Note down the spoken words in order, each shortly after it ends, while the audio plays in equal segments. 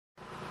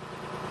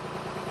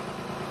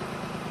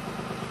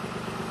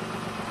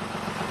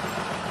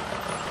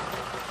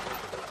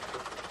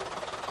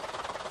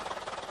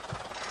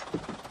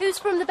Who's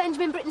from the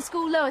Benjamin Britten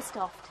School,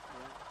 Lowestoft?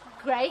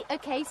 Great,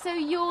 OK, so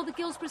you're the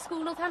Guilsborough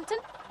School, Northampton?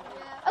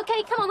 Yeah.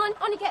 OK, come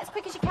on you get as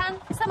quick as you can.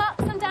 Some up,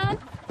 some down.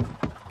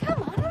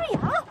 Come on, hurry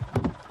up.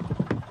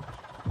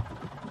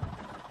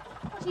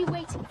 What are you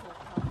waiting for,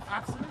 Prof?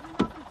 Absolutely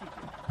nothing, teacher.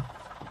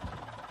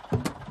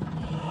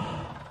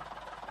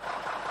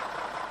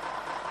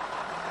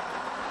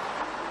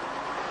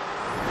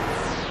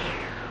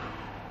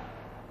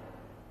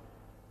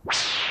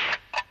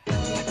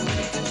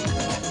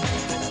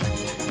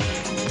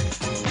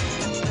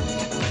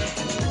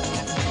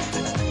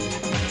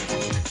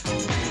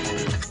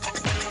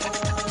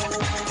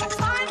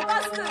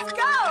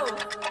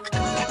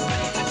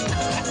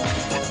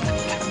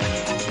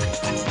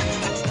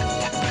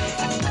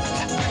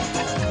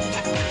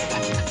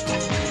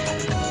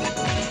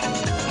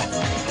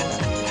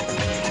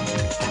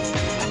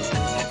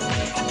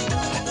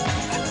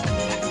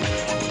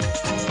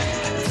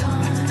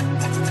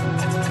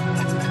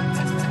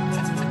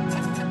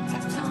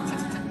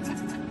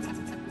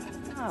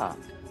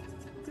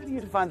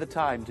 Find the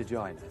time to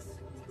join us.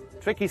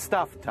 Tricky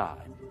stuff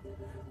time.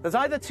 There's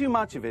either too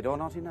much of it or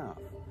not enough.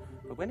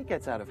 But when it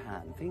gets out of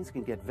hand, things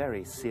can get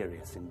very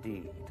serious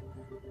indeed.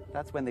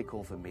 That's when they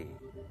call for me.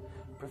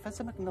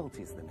 Professor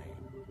McNulty's the name.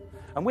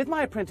 And with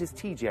my apprentice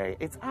TJ,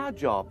 it's our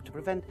job to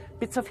prevent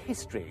bits of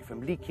history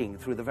from leaking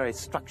through the very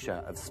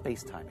structure of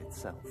space-time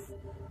itself.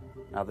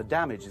 Now, the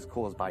damage is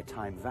caused by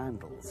time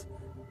vandals,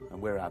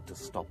 and we're out to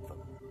stop them.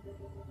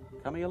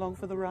 Coming along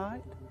for the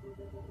ride?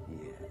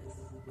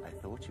 Yes, I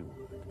thought you would.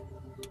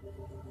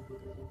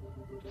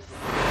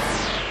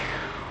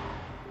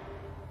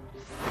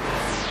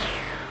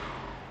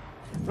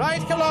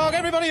 Right, come along,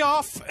 everybody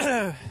off.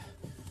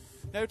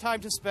 No time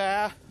to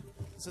spare.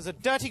 This is a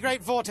dirty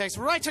great vortex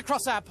right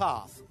across our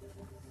path.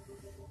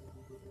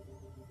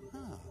 Ah,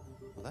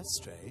 well, that's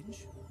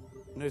strange.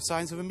 No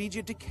signs of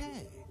immediate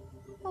decay.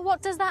 Well,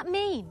 what does that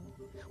mean?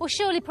 Well,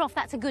 surely, Prof,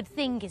 that's a good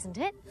thing, isn't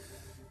it?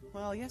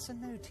 Well, yes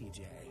and no,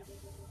 TJ.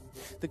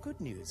 The good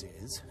news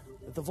is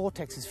that the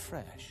vortex is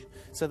fresh,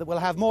 so that we'll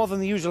have more than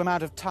the usual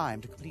amount of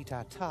time to complete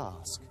our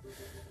task.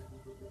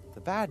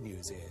 The bad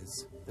news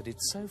is that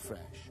it's so fresh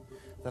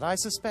that I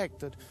suspect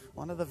that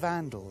one of the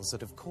vandals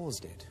that have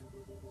caused it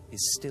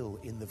is still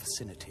in the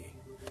vicinity.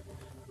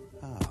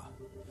 Ah,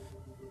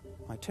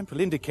 my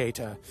temporal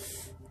indicator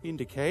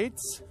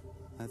indicates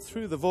that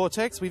through the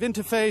vortex we've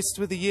interfaced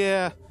with the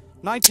year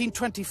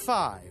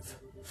 1925.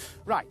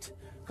 Right,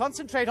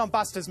 concentrate on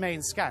Buster's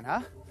main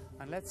scanner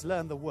and let's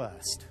learn the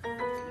worst.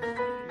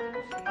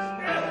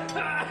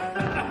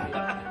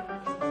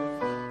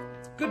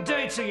 Good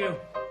day to you.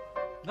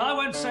 I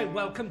won't say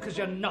welcome because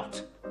you're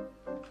not.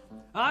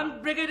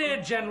 I'm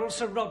Brigadier General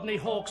Sir Rodney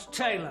Hawkes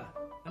Taylor,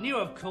 and you,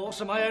 of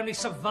course, are my only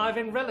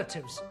surviving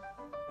relatives.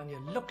 And you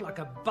look like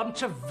a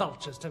bunch of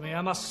vultures to me,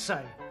 I must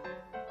say.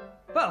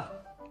 Well,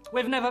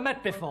 we've never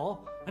met before,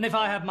 and if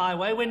I had my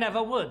way, we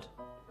never would.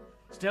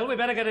 Still, we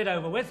better get it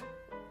over with.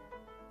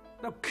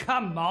 Oh,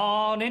 come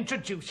on,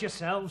 introduce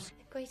yourselves.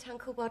 Great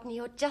Uncle Rodney,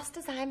 you're just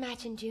as I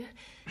imagined you.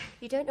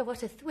 You don't know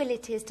what a thrill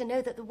it is to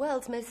know that the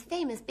world's most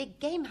famous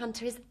big game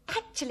hunter is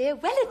actually a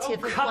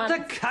relative of cut one.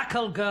 the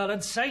cackle, girl,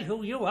 and say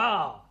who you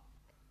are.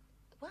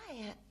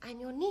 Why, I'm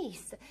your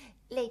niece,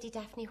 Lady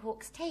Daphne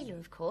Hawkes Taylor,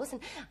 of course,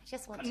 and I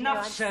just want to know...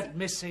 Enough said,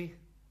 missy.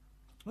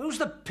 Who's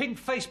the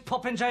pink-faced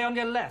popinjay on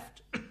your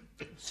left?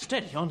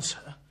 Steady on,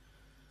 sir.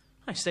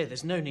 I say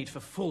there's no need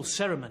for full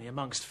ceremony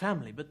amongst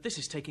family, but this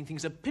is taking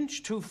things a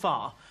pinch too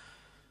far.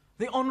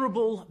 The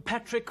Honourable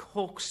Patrick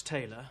Hawkes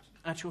Taylor,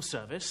 at your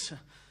service.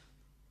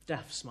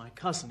 Daph's my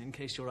cousin, in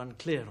case you're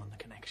unclear on the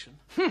connection.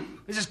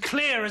 It's as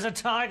clear as a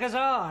tiger's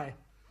eye.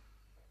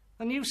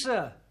 And you,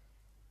 sir?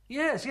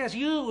 Yes,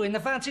 you in the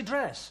fancy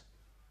dress.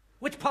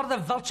 Which part of the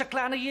vulture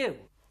clan are you?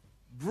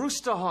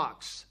 Brewster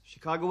Hawkes,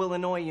 Chicago,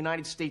 Illinois,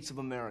 United States of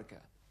America.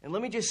 And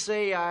let me just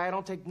say, I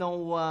don't take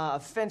no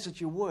offense at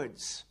your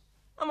words.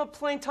 I'm a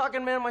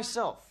plain-talking man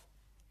myself.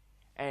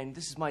 And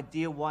this is my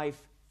dear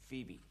wife,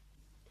 Phoebe.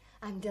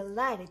 I'm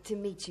delighted to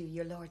meet you,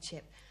 your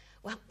lordship.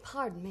 Well,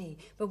 pardon me,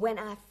 but when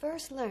I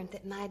first learned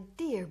that my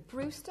dear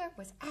Brewster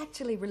was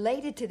actually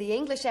related to the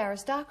English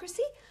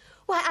aristocracy,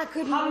 why, I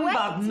couldn't wait.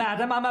 Humbug,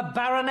 madam, I'm a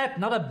baronet,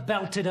 not a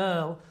belted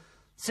earl.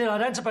 Still, I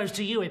don't suppose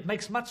to you it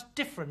makes much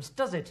difference,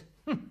 does it?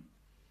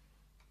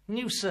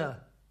 You, sir.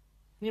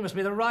 You must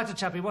be the writer,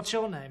 chappie. What's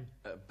your name?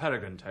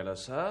 Peregrine Taylor,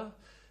 sir.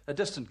 A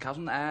distant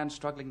cousin and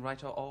struggling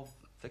writer of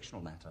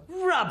fictional matter.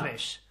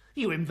 Rubbish!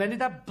 You invented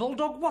that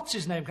Bulldog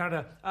what's-his-name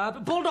character.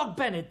 Bulldog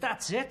Bennett,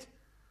 that's it.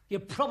 You're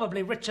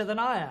probably richer than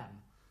I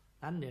am.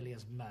 And nearly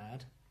as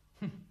mad.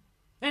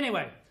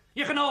 Anyway,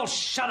 you can all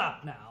shut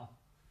up now.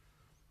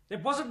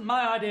 It wasn't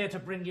my idea to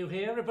bring you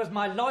here. It was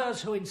my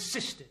lawyers who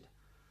insisted.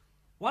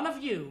 One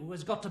of you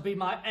has got to be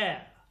my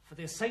heir for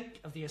the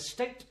sake of the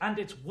estate and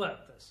its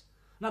workers.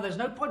 Now, there's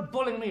no point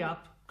bullying me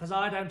up, because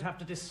I don't have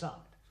to decide.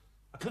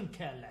 I couldn't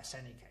care less,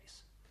 any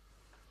case.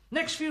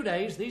 Next few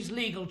days, these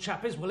legal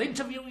chappies will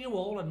interview you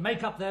all and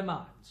make up their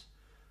minds.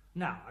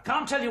 Now, I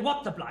can't tell you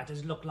what the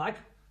blighters look like,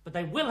 but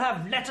they will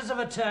have letters of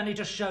attorney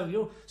to show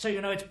you, so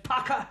you know it's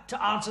pucker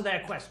to answer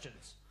their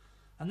questions.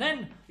 And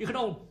then you can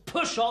all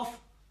push off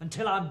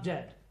until I'm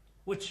dead,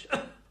 which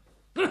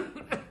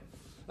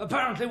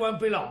apparently won't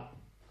be long.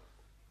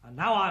 And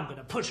now I'm going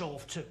to push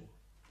off too.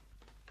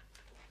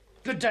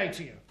 Good day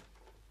to you.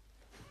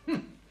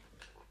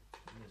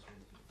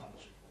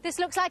 This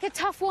looks like a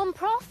tough one,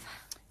 Prof.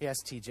 Yes,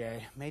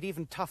 TJ. Made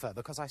even tougher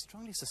because I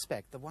strongly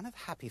suspect that one of the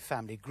Happy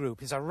Family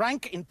group is a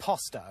rank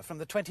imposter from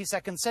the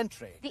 22nd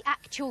century. The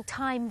actual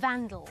time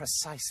vandal.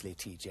 Precisely,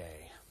 TJ.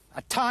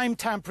 A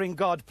time-tampering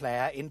god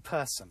player in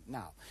person.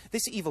 Now,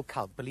 this evil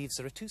cult believes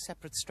there are two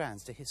separate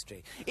strands to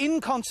history.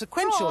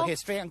 Inconsequential Prof.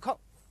 history and...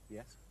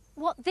 Yes?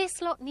 What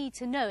this lot need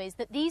to know is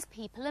that these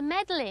people are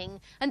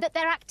meddling and that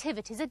their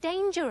activities are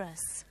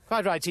dangerous.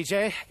 Quite right,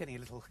 TJ. Getting a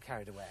little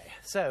carried away.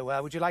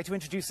 So, would you like to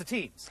introduce the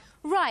teams?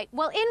 Right,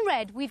 well, in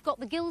red, we've got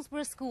the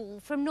Guilsborough School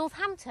from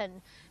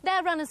Northampton.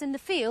 Their runners in the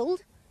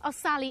field are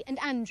Sally and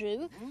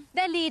Andrew.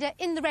 Their leader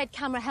in the red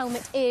camera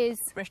helmet is...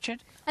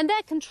 Richard. And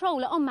their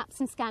controller on maps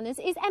and scanners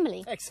is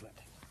Emily. Excellent.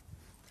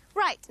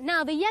 Right,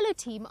 now the yellow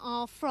team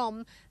are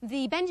from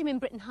the Benjamin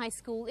Britten High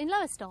School in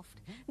Lowestoft.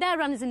 Their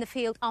runners in the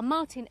field are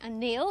Martin and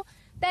Neil.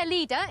 Their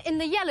leader in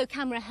the yellow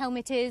camera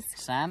helmet is...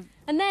 Sam.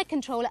 And their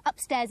controller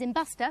upstairs in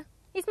Buster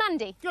is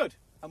Mandy. Good,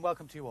 and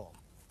welcome to you all.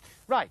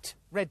 Right,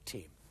 red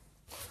team.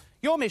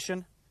 Your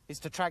mission is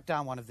to track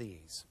down one of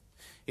these.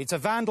 It's a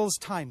Vandal's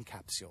time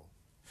capsule.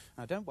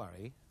 Now, don't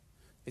worry.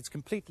 It's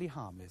completely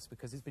harmless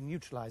because it's been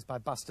neutralised by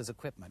Buster's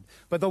equipment.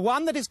 But the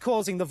one that is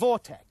causing the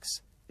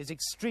vortex is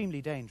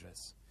extremely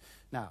dangerous.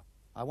 Now,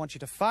 I want you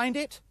to find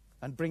it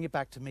and bring it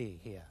back to me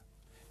here.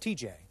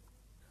 TJ.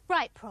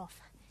 Right, Prof.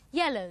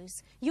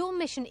 Yellows, your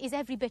mission is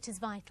every bit as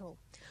vital.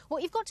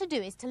 What you've got to do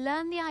is to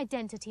learn the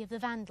identity of the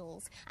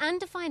Vandals and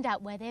to find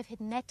out where they've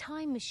hidden their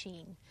time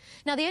machine.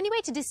 Now, the only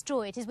way to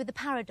destroy it is with the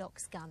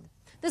paradox gun.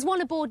 There's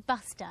one aboard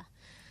Buster.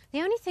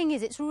 The only thing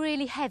is it's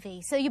really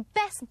heavy, so your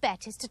best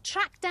bet is to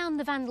track down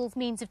the Vandals'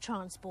 means of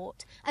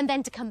transport and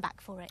then to come back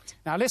for it.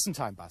 Now, listen,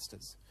 Time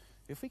Busters.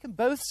 If we can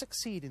both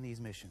succeed in these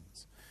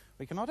missions,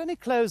 we can not only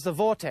close the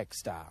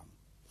vortex down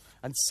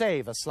and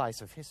save a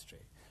slice of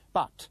history,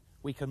 but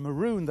we can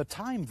maroon the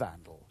Time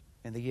Vandal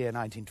in the year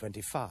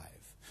 1925,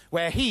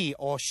 where he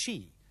or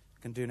she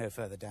can do no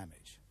further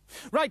damage.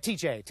 Right,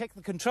 TJ, take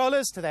the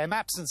controllers to their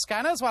maps and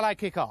scanners while I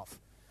kick off.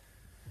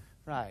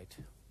 Right.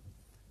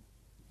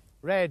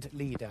 Red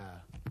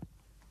leader.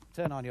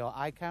 Turn on your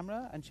eye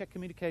camera and check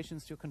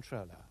communications to your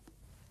controller.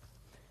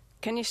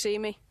 Can you see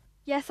me?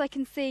 Yes, I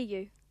can see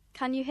you.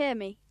 Can you hear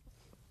me?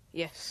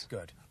 Yes.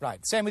 Good.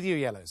 Right, same with you,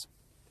 yellows.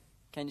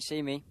 Can you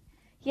see me?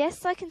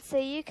 Yes, I can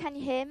see you. Can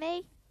you hear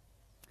me?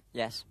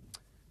 Yes.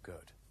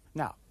 Good.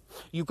 Now,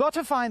 you've got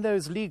to find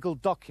those legal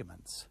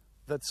documents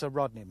that Sir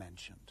Rodney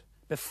mentioned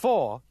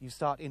before you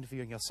start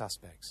interviewing your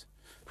suspects.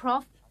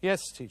 Prof?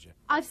 Yes, TJ.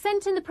 I've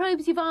sent in the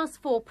probes you've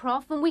asked for,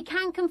 Prof, and we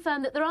can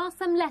confirm that there are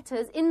some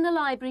letters in the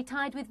library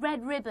tied with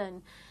red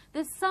ribbon.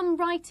 There's some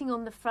writing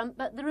on the front,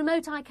 but the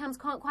remote eye cams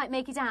can't quite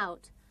make it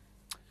out.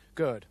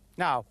 Good.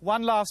 Now,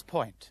 one last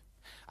point.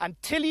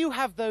 Until you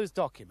have those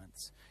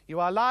documents, you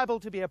are liable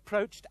to be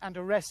approached and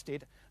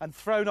arrested and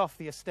thrown off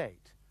the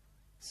estate.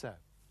 So,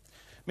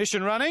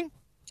 mission running.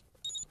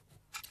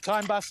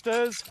 Time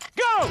Busters,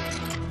 go!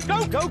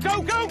 Go, go,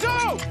 go, go,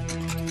 go!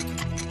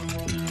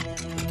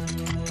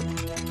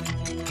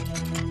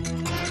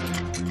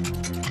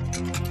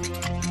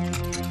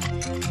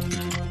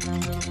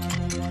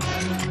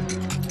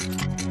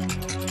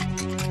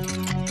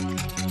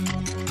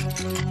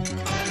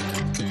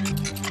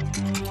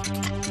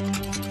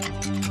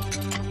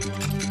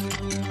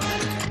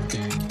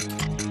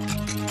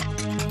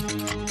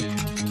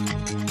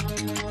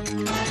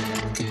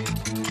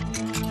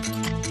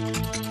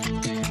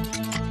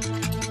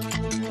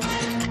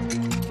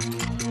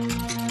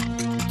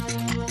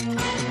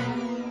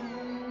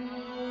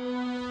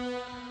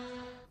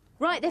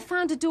 Right, they've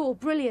found a door.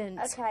 Brilliant.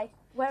 Okay.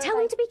 Tell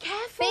them to be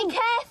careful. Be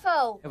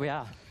careful! Here we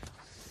are.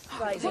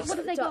 Right, What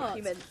have they got?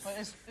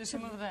 There's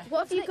some over there.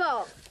 What have you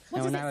got?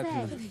 What does it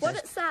say? What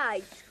does it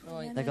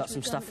say? They've got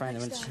some stuff around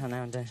them and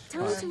now and then.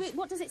 Tell them to read.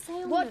 What does it say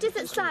on What them?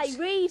 does it say?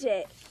 Read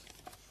it.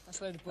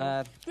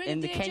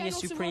 In the Kenya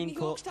Supreme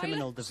Court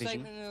Criminal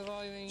Division,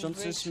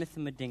 Johnson, Smith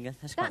and Medinga.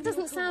 That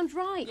doesn't sound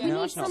right. We No,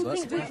 need it's not.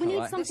 something. That's We need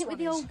right. something with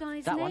the old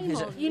guy's That one, name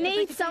is it? on. You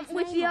need Brigadier's something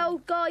with name the on.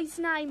 old guy's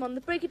name on,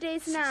 the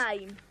Brigadier's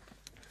name.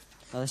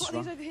 Oh, this is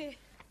wrong.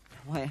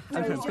 Wait,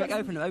 open them, quick,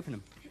 open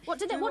them. What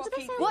did they say?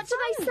 What do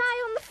they say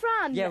on the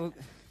front? Yeah, well,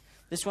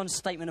 this one's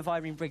Statement of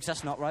Irene Briggs.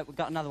 That's not right. We've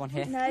got another one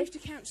here. No,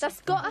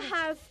 that's got to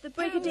have the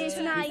Brigadier's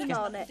name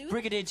on it.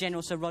 Brigadier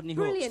General Sir Rodney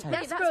Hawks. Brilliant. Taylor.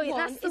 That's brilliant.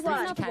 That's the Is there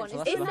one. another one?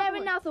 Is Is there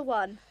another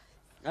one?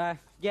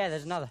 Yeah,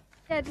 there's another.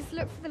 Yeah, just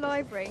look for the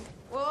library.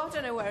 Well, I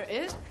don't know where it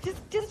is.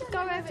 Just go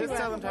everywhere. Just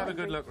tell them to have a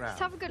good look round.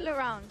 Just have a good look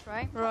round,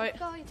 right? Right.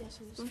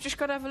 We've just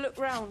got to have a look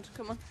round.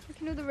 Come on. Look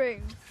in all the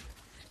rooms.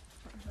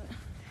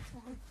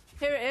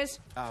 Here it is.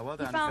 Ah, well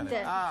done, found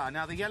Philip. it. Ah,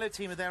 now the yellow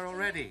team are there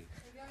already.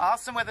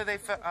 Ask them whether they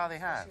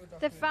have.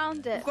 They've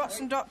found it. We've got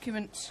some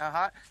documents.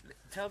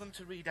 Tell them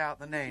to read out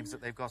the names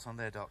that they've got on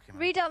their document.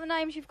 Read out the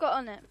names you've got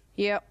on it.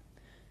 Yep.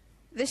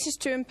 This is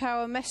to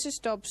empower Messrs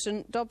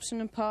Dobson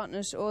and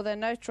Partners or their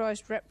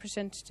notarised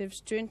representatives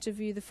to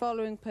interview the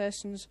following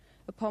persons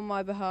upon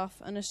my behalf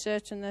and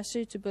ascertain their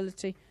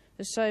suitability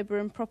as sober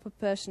and proper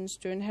persons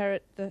to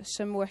inherit the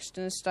Some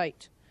Western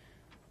estate.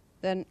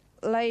 Then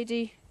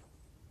Lady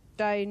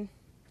Daphne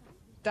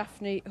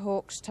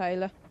Hawkes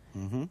Taylor,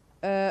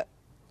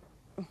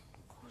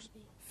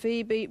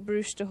 Phoebe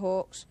Brewster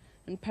Hawkes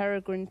and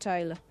Peregrine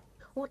Taylor.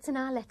 What's in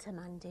our letter,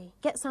 Mandy?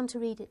 Get Sam to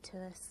read it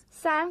to us.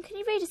 Sam, can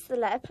you read us the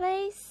letter,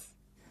 please?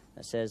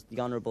 That says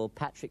the Honourable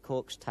Patrick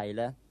Hawkes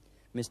Taylor,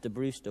 Mr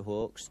Brewster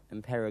Hawkes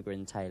and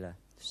Peregrine Taylor.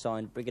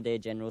 Signed Brigadier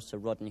General Sir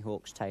Rodney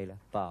Hawkes Taylor,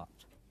 Bart.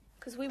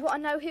 Because we want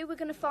to know who we're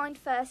going to find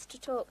first to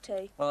talk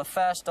to. Well, the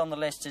first on the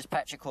list is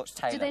Patrick Hawkes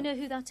Taylor. Do they know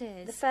who that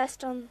is? The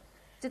first on...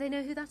 Do they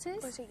know who that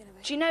is? What's he going to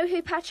be? Do you know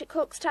who Patrick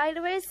Hawkes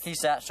Taylor is? He's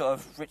that sort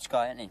of rich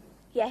guy, isn't he?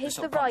 Yeah, he's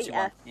the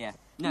writer. Yeah.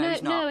 No,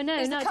 he's not.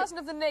 He's the cousin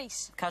of the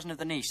niece. Cousin of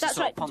the niece. That's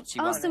the sort right. of Poncy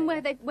one. Ask them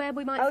where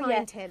we might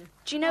find him.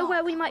 Do you know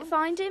where we might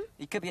find him?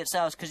 He could be at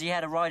sales because he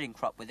had a riding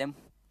crop with him.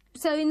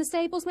 So in the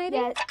stables, maybe?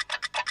 Yeah.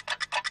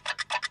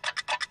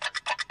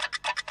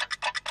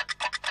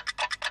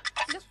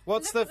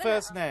 What's the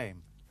first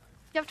name?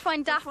 You have to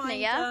find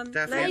Daphne, yeah?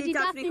 Daphne. Lady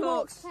Daphne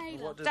Hawkes.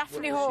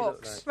 Daphne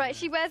Hawkes. Right,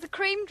 she wears a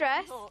cream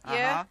dress.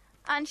 Yeah.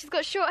 And she's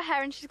got short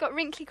hair and she's got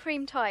wrinkly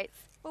cream tights.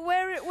 Well,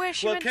 where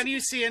she Well, went can you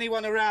see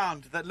anyone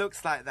around that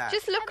looks like that?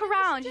 Just look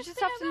around, you just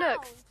have to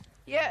look.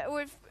 Yeah,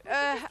 we've...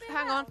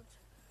 hang on.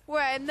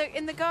 Where?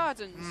 In the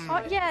gardens?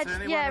 Oh, yeah,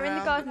 in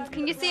the gardens.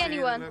 Can you see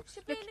anyone?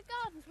 Should be in the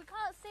gardens. We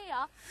can't see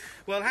her.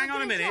 Well, hang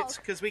on a minute,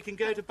 because we can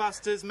go to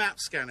Buster's map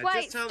scanner. Wait,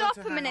 Just tell stop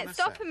them to a hang minute, on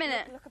stop sec. a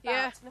minute. Look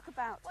about, look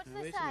about. What does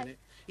it Wait a say? minute.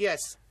 Yes.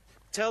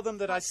 Tell them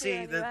that I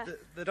see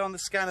that on the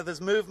scanner there's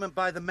movement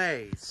by the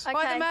maze. Okay.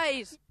 By the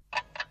maze.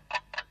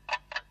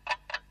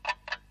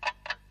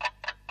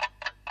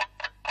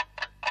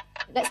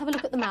 Let's have a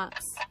look at the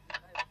maps.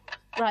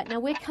 Right, now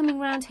we're coming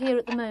round here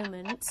at the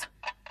moment.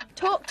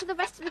 Talk to the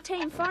rest of the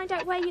team, find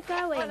out where you're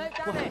going.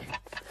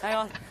 Hang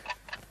on.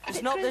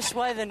 It's not this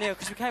way then, Neil,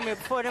 because we came here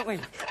before, didn't we?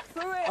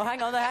 Oh,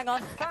 hang on.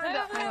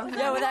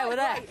 Yeah, we're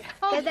there.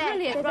 Oh, They're there,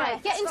 brilliant. they're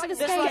Right, there. get into the This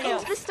way, stables. Neil.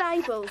 Into the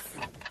stables.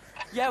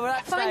 Yeah, we're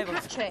at the Find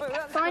stables.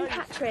 Patrick. Find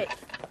Patrick.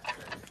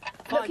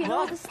 Look in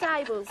all the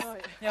stables.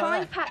 Yeah,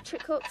 Find there.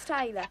 Patrick Hawkes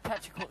Taylor.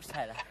 Patrick Hawkes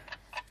Taylor.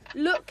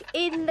 Look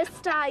in the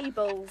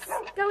stables.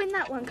 Go in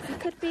that one, because he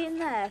could be in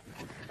there.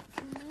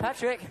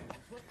 Patrick.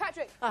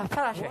 Oh,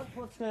 Patrick.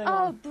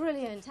 Oh,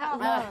 brilliant. At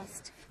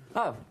last.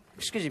 Oh,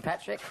 excuse me,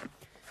 Patrick.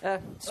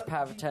 It's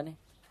power of attorney.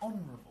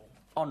 Honourable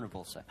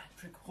Honourable, sir.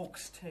 Patrick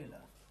Hawkes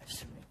Taylor.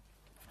 Yes.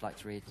 I'd like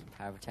to read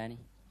power of attorney.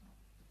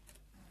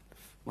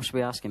 What should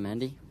we ask him,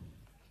 Mandy?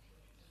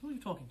 Who are you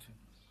talking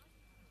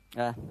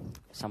to?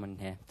 Someone in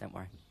here, don't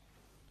worry.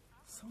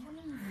 Someone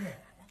in there?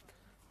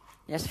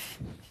 Yes.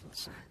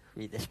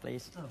 Read this,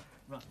 please. Oh,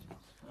 right.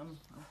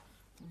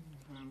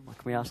 What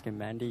can we ask him,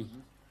 Mandy?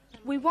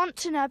 We want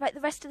to know about the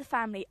rest of the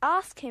family.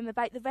 Ask him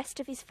about the rest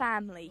of his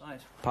family. Right.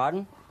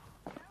 Pardon?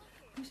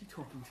 Who's he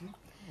talking to?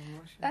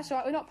 That's all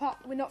right.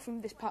 We're not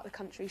from this part of the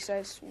country, so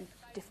it's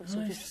different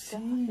sort I of stuff.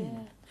 see. Yeah.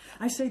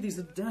 I say these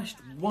are dashed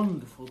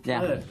wonderful Yeah.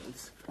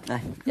 birds.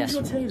 Yes.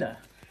 Who's your tailor?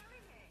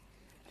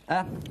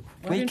 Why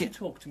We don't can... you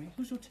talk to me?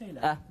 Who's your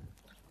tailor?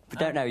 We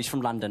don't know, he's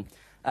from London.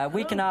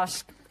 We can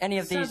ask any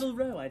of these... Savile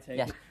Row, I take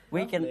Yes, it.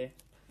 we can... Lovely.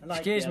 I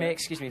like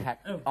Excuse me,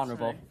 Oh,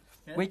 Honourable. sorry.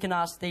 Yeah? We can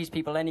ask these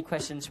people any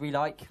questions we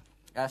like,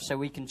 so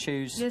we can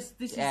choose... Yes,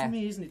 this is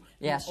me, isn't it?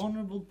 Yes. The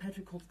Honourable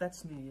Patrick Hawkes,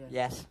 that's me, yes.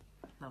 Yes.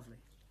 Lovely.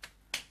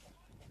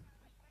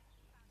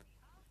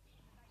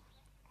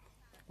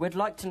 We'd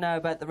like to know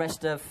about the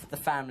rest of the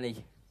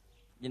family.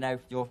 You know,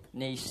 your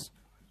niece,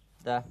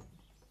 the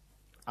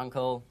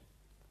uncle,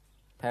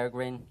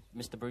 Peregrine,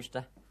 Mr.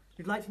 Brewster.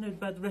 You'd like to know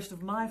about the rest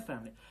of my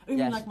family? Oh, you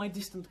Yes. mean like my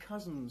distant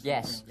cousins? and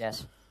Yes, things?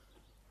 yes.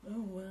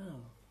 Oh,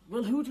 wow.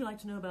 Well, who would you like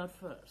to know about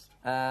first?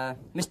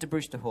 Mr.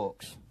 Brewster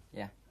Hawkes,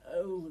 yeah.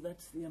 Oh,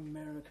 that's the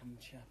American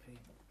chappie.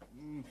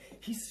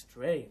 He's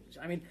strange.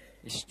 I mean...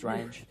 He's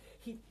strange.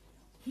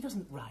 He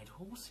doesn't ride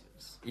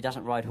horses. He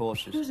doesn't ride He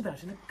horses. goes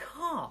about in a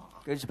car.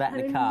 Goes about in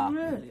a I mean, car.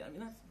 Really, I mean,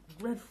 that's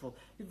dreadful.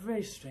 It's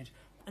very strange.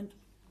 And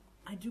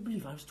I do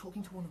believe I was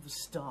talking to one of the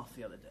staff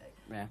the other day.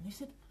 Yeah. And they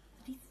said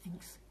that he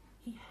thinks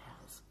he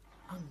has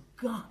a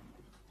gun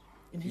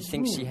in He his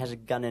thinks room. he has a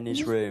gun in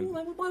his room.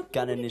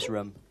 Gun in his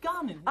room.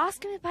 Gun in...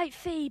 Ask him about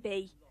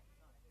Phoebe.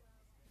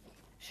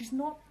 She's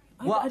not...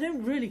 What? I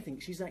don't really think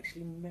she's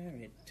actually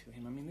married to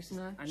him. I mean, this is...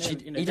 I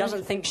know, He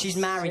doesn't think she's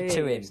married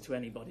to him. To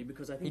anybody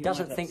because I think He it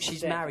doesn't might think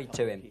she's upset married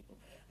to other him. people.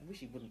 I wish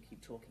he wouldn't keep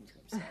talking to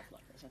himself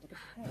like that. Sounds like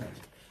a parrot.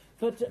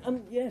 But,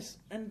 yes,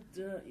 and,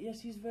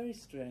 yes, he's very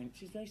strange.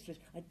 She's very strange.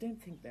 I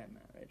don't think they're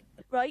married.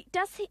 Right,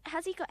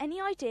 has he got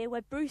any idea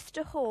where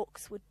Brewster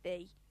Hawkes would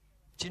be?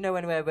 Do you know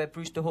anywhere where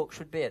Brewster Hawkes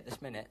would be at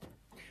this minute?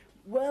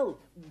 Well,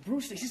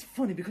 Brewster, he's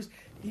funny because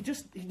he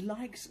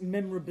likes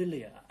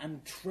memorabilia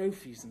and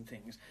trophies and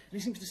things, and he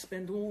seems to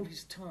spend all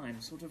his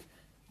time sort of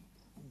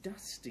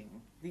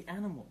dusting the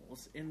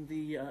animals in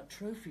the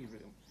trophy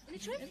room.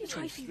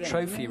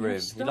 Trophy room.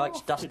 He likes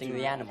dusting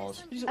the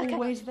animals.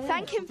 Okay,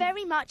 thank him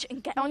very much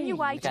and get on your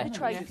way to the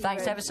trophy room.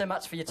 Thanks ever so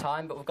much for your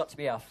time, but we've got to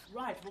be off.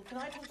 Right, well, can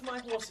I talk to my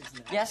horses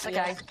now? Yes,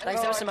 okay.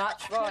 Thanks ever so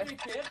much. Bye.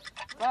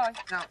 Bye.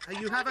 Now,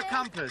 you have a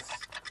compass.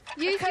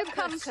 Use your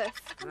compass.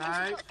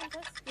 Right.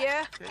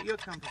 Yeah. Get your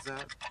compass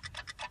out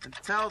and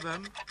tell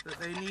them that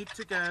they need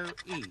to go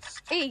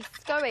east.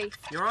 East, go east.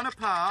 You're on a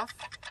path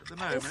at the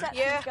moment.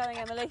 Yeah. Going,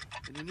 Emily.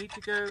 And you need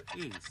to go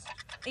east.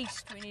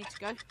 East, we need to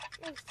go.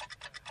 East.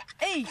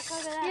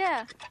 East?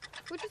 Yeah.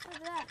 We're just over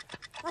there.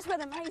 That's where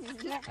the maze is,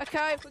 isn't it?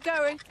 Okay, we're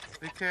going.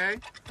 Okay.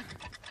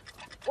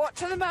 What,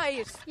 to the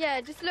maze?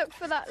 Yeah, just look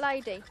for that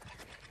lady.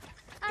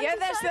 Yeah,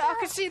 there's the... I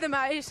can see the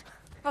maze.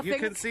 You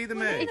can see the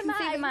maze. You can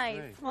see the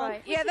maze.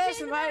 Right. Yeah, there's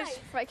the maze.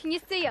 Right, can you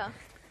see her?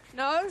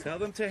 No. Tell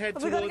them to head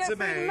towards the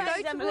maze.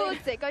 Go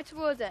towards it, go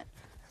towards it.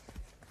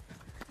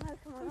 No,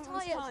 come on, I'm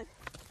tired.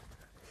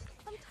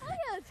 I'm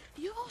tired.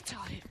 You're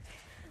tired.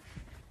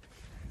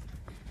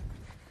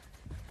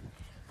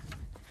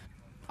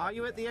 Are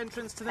you at the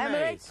entrance to the Emily?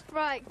 maze?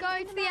 Right,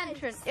 go to the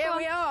entrance. Yeah,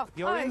 we are.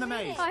 You're in the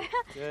maze.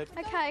 Good.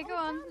 Okay, go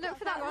on. Look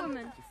for that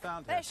woman. You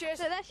found her. There she is.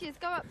 So there she is.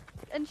 Go up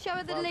and show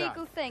her the Well legal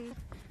done. thing.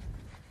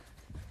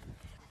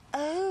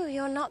 Oh,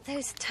 you're not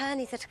those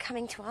attorneys that are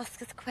coming to ask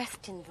us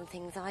questions and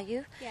things, are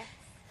you? Yes.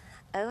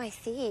 Oh, I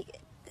see.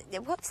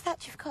 What's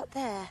that you've got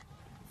there?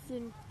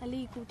 It's a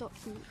legal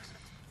document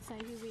to say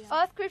who we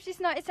are. Ask her if she's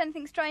noticed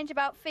anything strange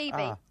about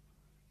Phoebe.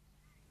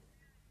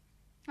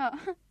 Oh.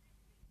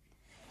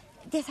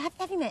 Yes,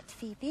 have you met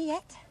Phoebe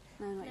yet?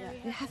 No, not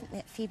yet. You haven't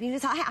met Phoebe,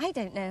 because I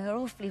don't know her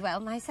awfully well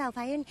myself.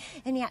 I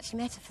only actually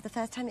met her for the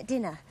first time at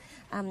dinner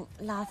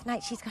last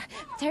night. She's got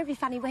a terribly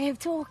funny way of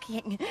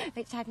talking,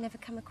 which I've never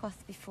come across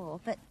before.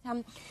 But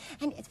and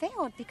it's very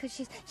odd because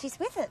she's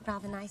with a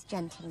rather nice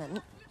gentleman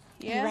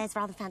who wears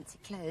rather fancy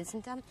clothes,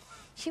 and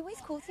she always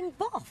calls him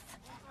Boff.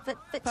 But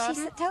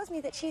she tells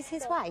me that she's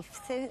his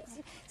wife, so it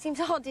seems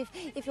odd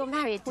if you're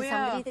married to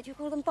somebody that you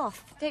call them Boff,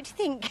 don't you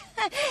think?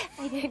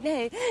 I don't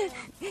know.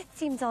 It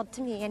seems odd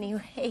to me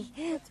anyway.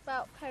 What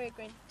about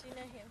Peregrine? Do you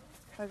know him?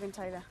 Peregrine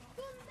Taylor.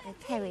 Oh,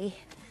 Perry.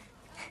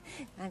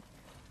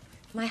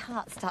 My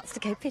heart starts to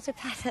go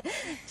pitter-patter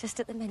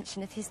just at the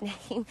mention of his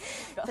name.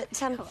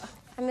 But I'm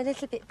a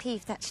little bit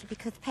peeved, actually,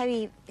 because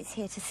Perry is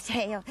here to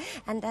stay,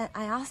 and I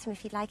asked him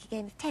if he'd like a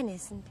game of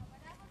tennis, and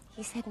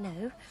he said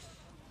no,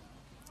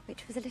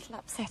 which was a little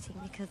upsetting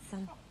because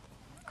I'm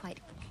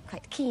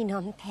quite keen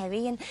on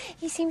Perry, and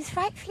he seems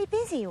frightfully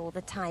busy all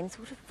the time,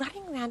 sort of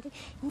running around and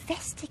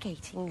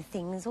investigating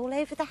things all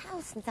over the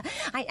house. And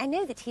I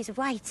know that he's a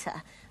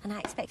writer, and I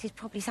expect it's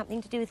probably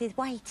something to do with his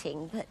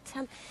writing, but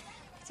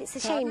it's a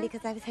shame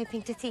because I was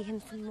hoping to see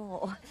him some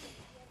more.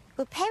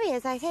 Well, Perry,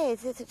 as I say,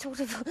 is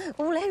sort of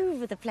all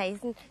over the place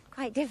and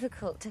quite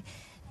difficult.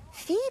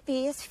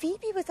 Phoebe, as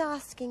Phoebe was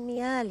asking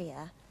me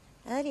earlier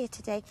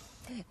today,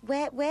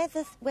 where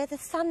the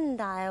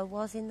sundial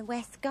was in the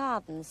West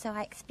Garden, so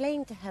I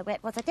explained to her where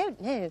it was. I don't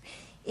know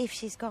if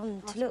she's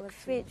gone to look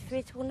for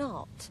it or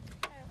not.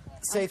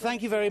 Say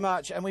thank you very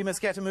much, and we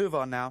must get a move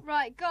on now.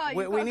 Right, go.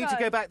 We need to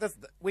go back.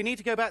 We need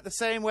to go back the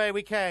same way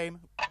we came.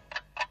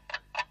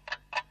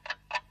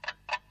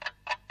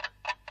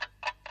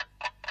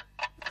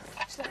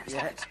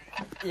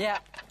 Yeah.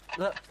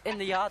 Look, in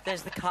the yard,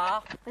 there's the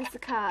car. There's the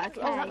car, okay.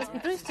 Oh, that must be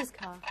Brewster's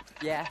car.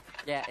 Yeah,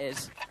 it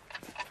is.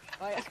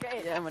 Right, let's get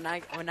in. Yeah, we're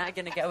now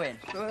going to go in.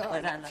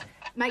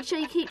 Make sure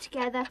you keep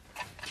together.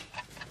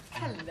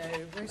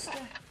 Hello, Brewster.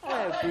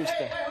 Hello,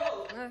 Brewster.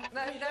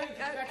 No,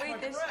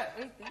 read this.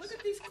 Look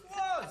at these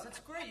clothes. That's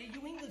great.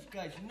 You English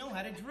guys, you know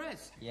how to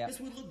dress. Yeah. This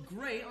would look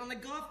great on the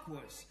golf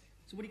course.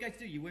 So what do you guys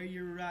do? You wear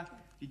your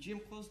gym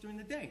clothes during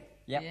the day?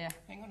 Yep. Yeah.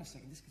 Hang on a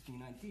second. This gives me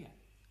an idea.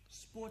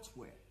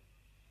 Sportswear.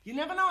 You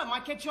never know. It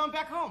might catch on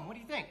back home. What do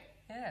you think?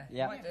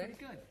 Yeah. Pretty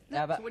good.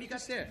 Yeah, but so what do you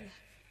got there?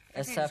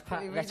 it's a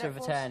letter of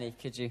attorney.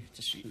 Could you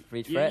just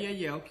read for it?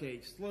 Yeah.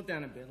 Okay. Slow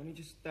down a bit. Let me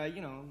just,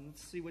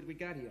 let's see what we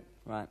got here.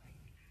 Right.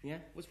 Yeah?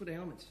 What's with the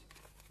helmets?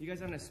 You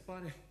guys having a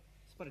spot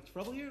of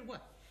trouble here or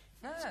what?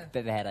 Bit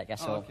of a headache,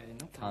 that's all. Okay,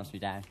 no problem. Calms me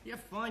down. Yeah,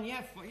 fine.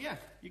 Yeah.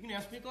 You can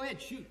ask me. Go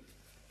ahead. Shoot.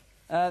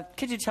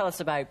 Could you tell us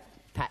about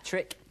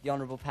Patrick, the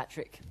Honourable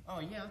Patrick? Oh,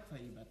 yeah, I'll tell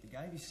you about the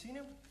guy. Have you seen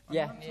him?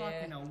 Yeah. I'm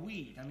talking a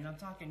weed. I'm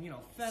talking,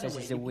 featherweight. Says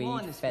he's a You blow on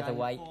weed, this guy,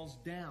 featherweight. He falls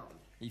down.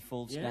 He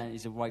falls Yeah? down,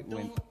 he's a white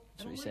wimp.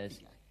 That's what he says.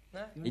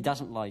 No? He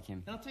doesn't like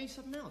him. And I'll tell you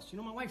something else. You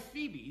know my wife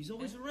Phoebe? He's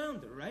always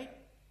around her, right?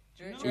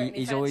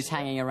 He's always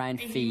hanging around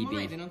He Phoebe.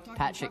 might, and I'm talking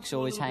Patrick's about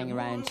always a little hanging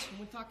bit around more, and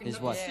we're talking his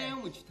knuckle wife.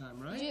 sandwich time,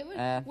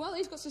 right? Well,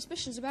 he's got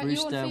suspicions about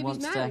Brewster you and Phoebe's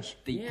wants marriage. to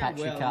beat Yeah,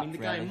 Patrick well, up, the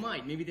guy really.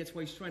 might. Maybe that's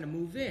why he's trying to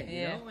move in,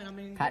 you know?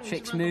 And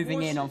Patrick's he's around the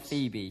moving in on horses,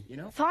 Phoebe. You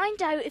know?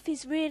 Find out if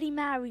he's really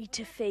married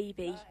to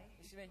Phoebe.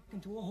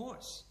 Into a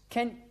horse.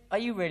 Are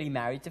you really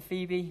married to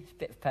Phoebe? It's a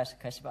bit of a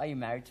personal question, but are you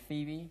married to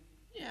Phoebe?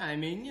 Yeah,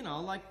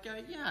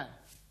 yeah.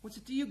 What's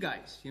it to you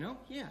guys, you know?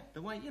 Yeah,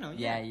 the one, you know.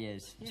 Yeah, he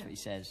is. That's what he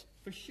says.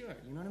 For sure,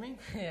 you know what I mean?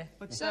 Yeah.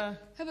 But, So,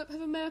 have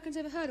Americans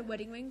ever heard of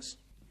wedding rings?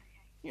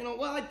 you know,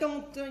 well, I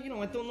don't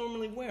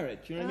normally wear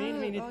it, you know what I mean? I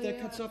mean,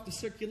 it cuts off the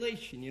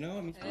circulation, you know?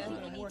 I mean, I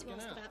think we need to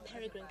ask about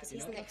Peregrine, because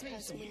he's the next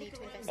person we need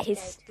to investigate.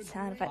 His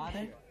sound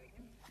effect.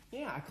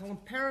 Yeah, I call him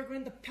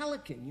Peregrine the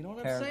Pelican, you know what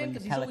I'm Peregrine saying? the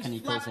Because he's always Pelican, he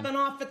calls him. flapping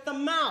off at the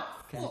mouth.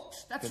 Okay.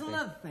 Books, that's Could be.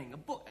 another thing. A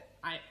book.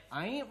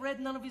 I ain't read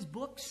none of his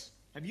books.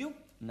 Have you?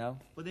 No.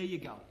 Well, there you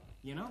go,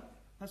 you know?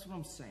 That's what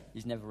I'm saying.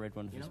 He's never read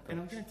one of You his know? books. And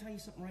I'm going to tell you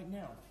something right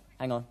now.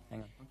 Hang on, hang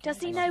on. Does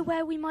he know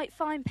where we might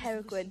find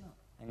Peregrine?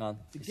 Hang on.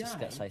 The He's just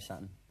guy- got to say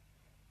something.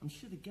 I'm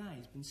sure the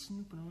guy's been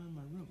snooping around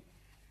my room.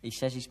 He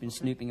says he's been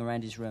snooping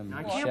around his room. Now,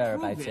 I Not can't sure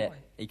prove about it.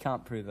 He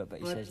can't prove it, but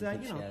he says he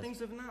thinks you he know, has. things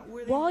have not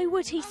where they Why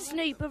would he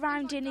snoop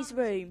around in his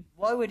room?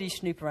 Why would he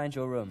snoop around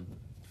your room?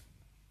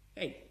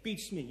 Hey,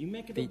 beats me. You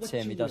make it Beats what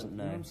him, you he doesn't will, You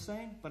know know. what I'm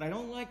saying? But I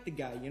don't like the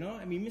guy, you know?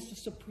 I mean, Mr.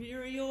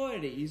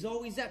 Superiority. He's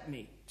always at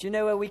me. Do you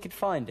know where we could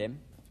find him?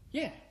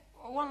 Yeah.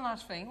 Well, one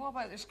last thing. What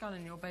about this gun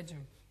in your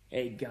bedroom?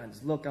 Hey,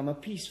 Guns, look, I'm a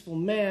peaceful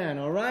man,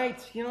 all right?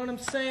 You know what I'm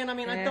saying? I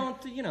mean, I Yeah.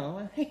 don't, you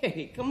know...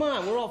 Hey, come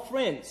on, we're all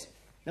friends.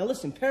 Now,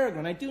 listen,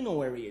 Peregrine, I do know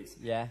where he is.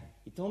 Yeah.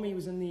 He told me he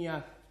was in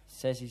the,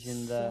 Says he's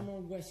in the Summer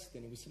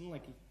Western. It was something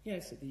like... Yeah,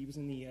 he said that he was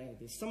in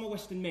the Summer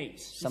Western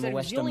Maze. He Summer said he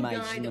was the Western only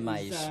Maze guy in the that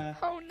was, maze.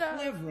 Oh, no.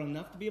 clever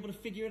enough to be able to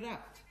figure it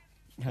out.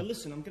 Now,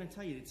 listen, I'm going to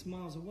tell you, it's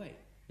miles away.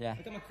 Yeah.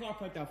 I got my car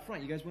parked out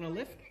front. You guys want to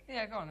lift?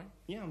 Yeah, go on then.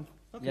 Yeah,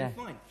 okay, Yeah.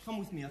 fine. Come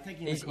with me. I'll take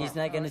you in He's the car.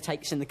 now going to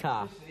take us in the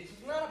car. This is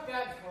not a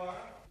bad car.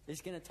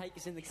 He's going to take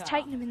us in the car. He's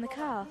taking him in the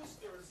car.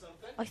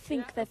 I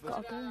think they've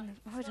got a gun.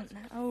 I don't know.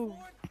 Oh.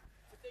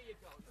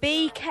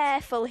 Be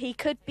careful. He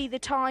could be the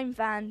time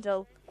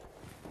vandal.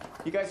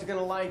 You guys are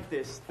gonna like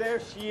this. There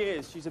she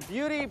is. She's a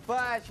beauty,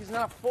 but she's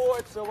not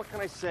Ford, so what can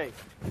I say?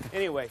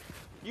 Anyway,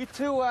 you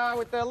two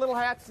with the little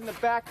hats in the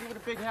back, you with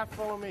a big hat,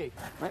 follow me.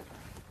 Right?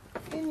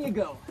 In you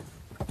go.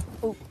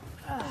 Oh.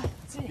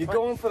 You're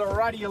going for the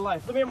ride of your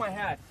life. Let me have my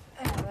hat.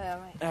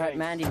 All right,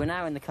 Mandy, we're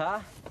now in the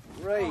car.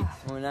 Great.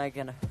 And we're now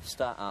going to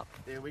start up.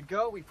 There we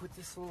go. We put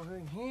this little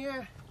thing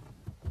here.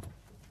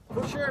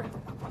 Push her.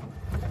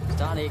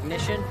 Start the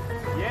ignition.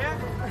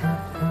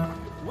 Yeah?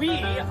 We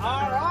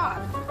are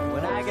off.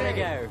 We're now going to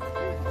go.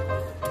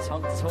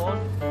 Honk the horn.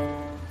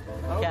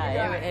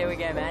 Okay, here we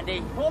go, Mandy.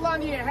 Hold on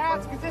to your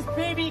hats, because this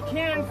baby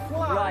can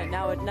fly. Right,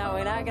 now we're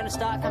now going to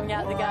start coming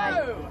out of the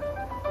gate.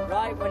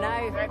 Right,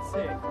 That's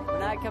it. we're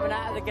now coming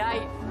out of the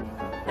gate.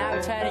 Now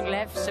turning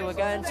left, so we're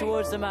going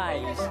towards the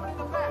maze.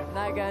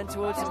 Now going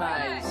towards the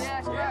maze. Yeah,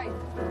 it's great.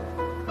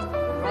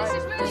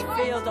 Right, there's a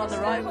field on the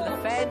right with a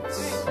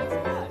fence.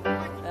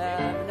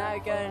 We're now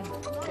going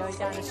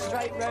down a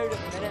straight road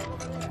at the minute.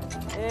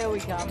 Here we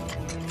come.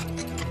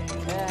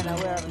 Yeah, now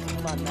we're having some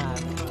fun now.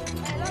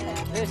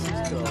 This is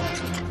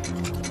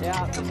cool.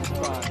 Yeah, this is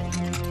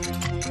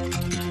fun.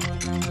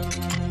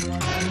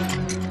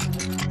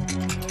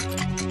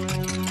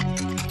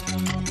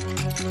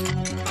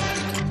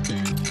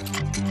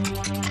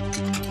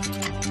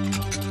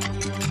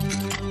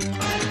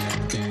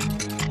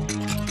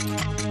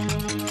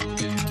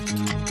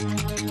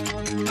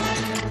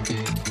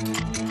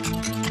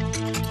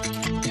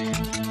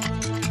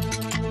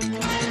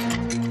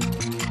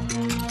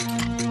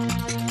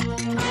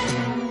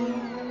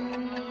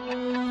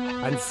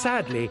 And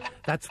sadly,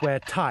 that's where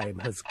time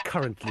has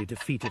currently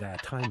defeated our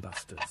Time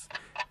Busters.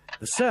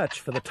 The search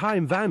for the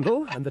Time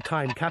Vandal and the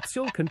Time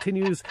Capsule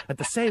continues at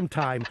the same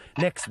time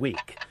next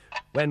week,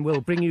 when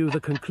we'll bring you the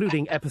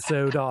concluding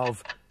episode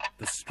of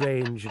The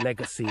Strange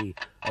Legacy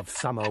of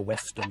Summer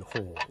Western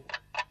Hall.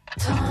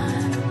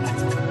 Time.